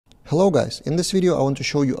Hello guys, in this video I want to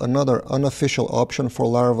show you another unofficial option for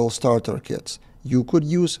Laravel starter kits. You could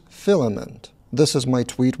use Filament. This is my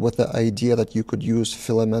tweet with the idea that you could use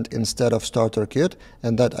Filament instead of starter kit,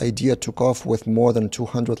 and that idea took off with more than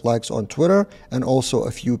 200 likes on Twitter, and also a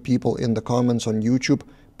few people in the comments on YouTube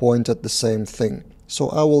pointed the same thing. So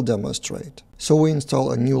I will demonstrate. So we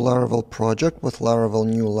install a new Laravel project with Laravel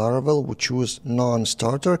new Laravel. We choose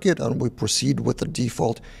non-starter kit and we proceed with the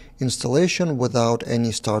default installation without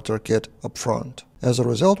any starter kit upfront. As a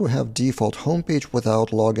result, we have default homepage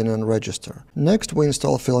without login and register. Next, we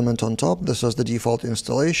install Filament on top. This is the default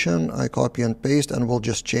installation. I copy and paste and we'll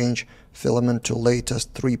just change Filament to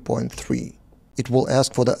latest 3.3. It will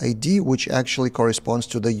ask for the ID, which actually corresponds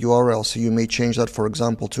to the URL. So you may change that, for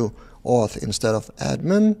example, to auth instead of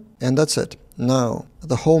admin, and that's it. Now,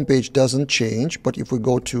 the home page doesn't change, but if we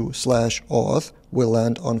go to /auth, we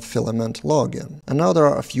land on Filament login. And now there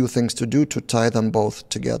are a few things to do to tie them both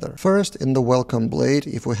together. First, in the welcome blade,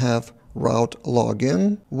 if we have route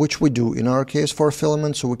login, which we do in our case for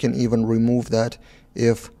Filament, so we can even remove that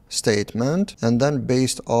if statement, and then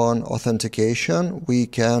based on authentication, we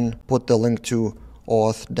can put the link to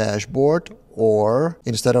auth dashboard, or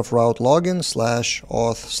instead of route login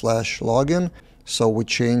 /auth/login. So we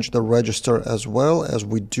change the register as well, as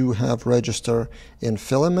we do have register in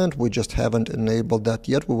Filament. We just haven't enabled that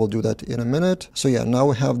yet. We will do that in a minute. So yeah, now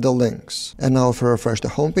we have the links. And now if we refresh the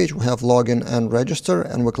homepage, we have login and register,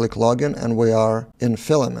 and we click login and we are in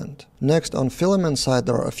Filament. Next, on Filament side,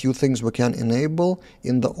 there are a few things we can enable.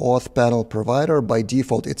 In the auth panel provider, by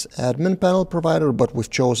default it's admin panel provider, but we've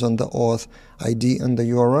chosen the auth ID and the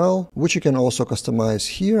URL, which you can also customize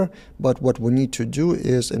here. But what we need to do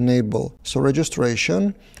is enable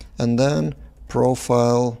registration and then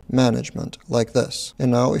profile management like this. And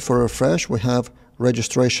now if we refresh, we have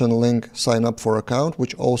registration link sign up for account,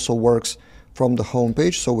 which also works from the home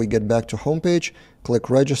page. So we get back to home page, click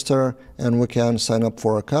register, and we can sign up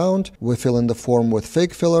for account. We fill in the form with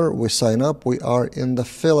fake filler, we sign up, we are in the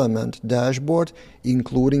Filament dashboard,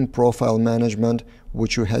 including profile management,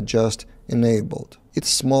 which you had just enabled. It's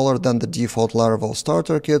smaller than the default Laravel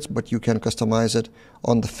starter kits, but you can customize it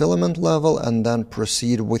on the Filament level and then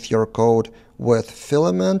proceed with your code with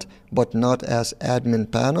Filament, but not as admin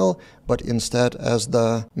panel, but instead as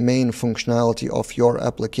the main functionality of your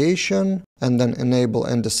application, and then enable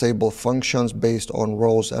and disable functions based on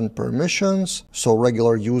roles and permissions. So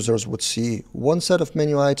regular users would see one set of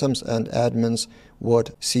menu items and admins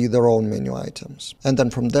would see their own menu items. And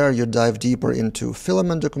then from there you dive deeper into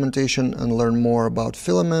Filament documentation and learn more about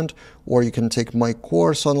Filament, or you can take my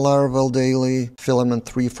course on Laravel Daily, Filament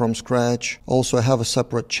 3 from scratch. Also I have a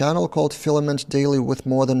separate channel called Filament Daily with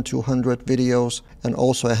more than 200 videos, and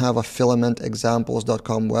also I have a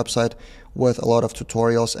filamentexamples.com website with a lot of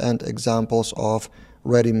tutorials and examples of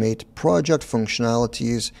ready-made project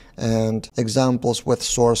functionalities and examples with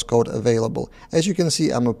source code available. As you can see,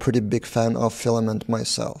 I'm a pretty big fan of Filament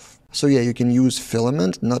myself. So yeah, you can use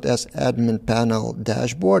Filament not as admin panel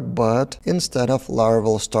dashboard, but instead of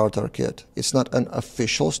Laravel starter kit. It's not an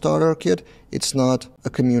official starter kit. It's not a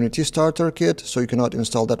community starter kit, so you cannot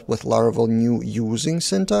install that with Laravel new using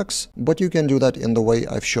syntax, but you can do that in the way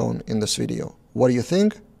I've shown in this video. What do you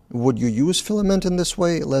think? Would you use Filament in this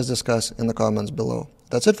way? Let's discuss in the comments below.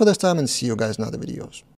 That's it for this time, and see you guys in other videos.